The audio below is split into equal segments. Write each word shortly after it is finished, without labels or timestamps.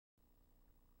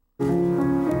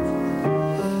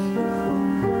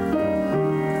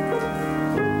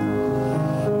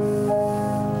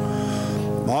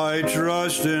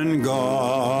trust in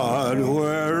God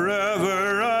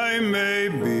wherever I may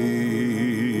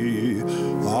be,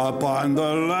 upon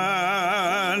the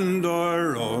land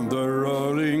or on the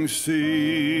rolling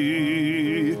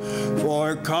sea.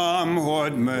 For come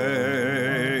what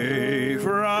may,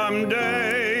 from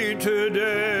day to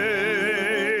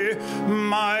day,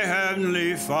 my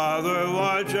heavenly Father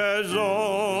watches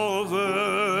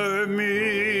over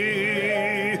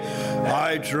me.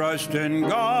 I trust in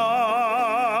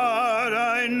God,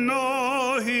 I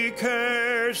know He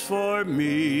cares for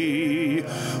me.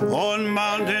 On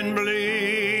mountain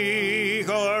bleak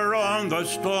or on the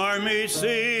stormy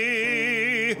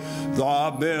sea,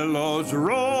 the billows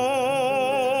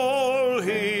roll,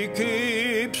 He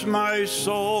keeps my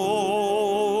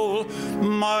soul.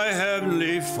 My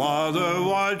heavenly Father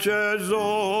watches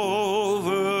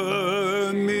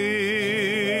over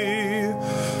me.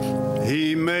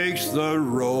 He makes the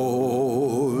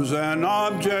rose an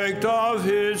object of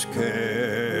His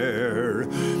care.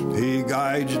 He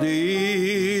guides the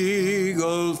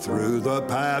eagle through the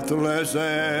pathless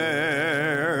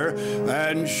air,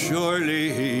 and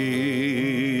surely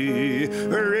He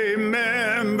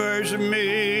remembers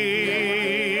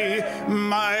me.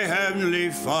 My heavenly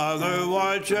Father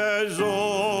watches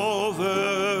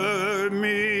over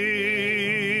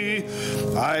me.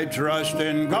 I trust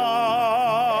in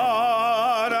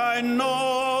God, I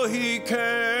know He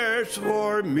cares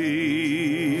for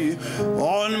me.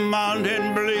 On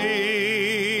mountain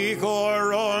bleak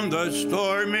or on the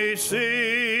stormy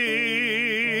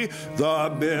sea, the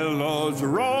billows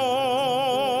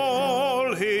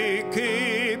roll, He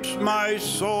keeps my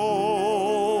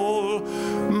soul.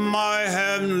 My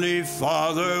heavenly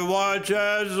Father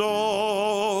watches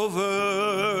over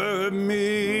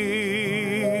me.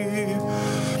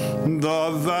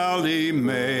 The valley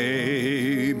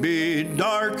may be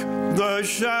dark, the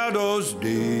shadows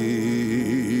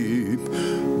deep,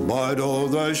 but oh,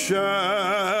 the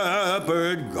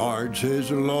shepherd guards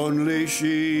his lonely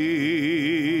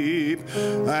sheep,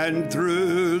 and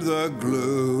through the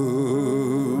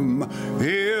gloom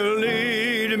He'll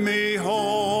lead me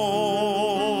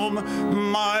home.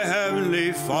 My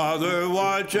heavenly Father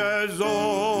watches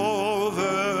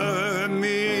over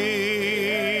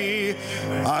me.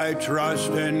 I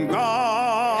trust in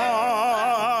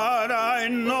God, I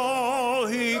know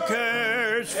He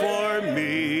cares for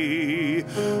me.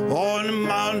 On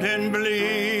mountain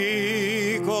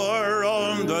bleak or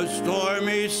on the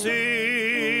stormy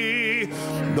sea,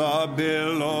 the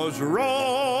billows roll,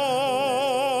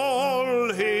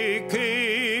 He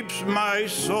keeps my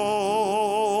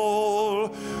soul.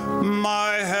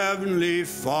 My heavenly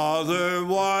Father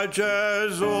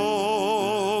watches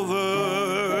over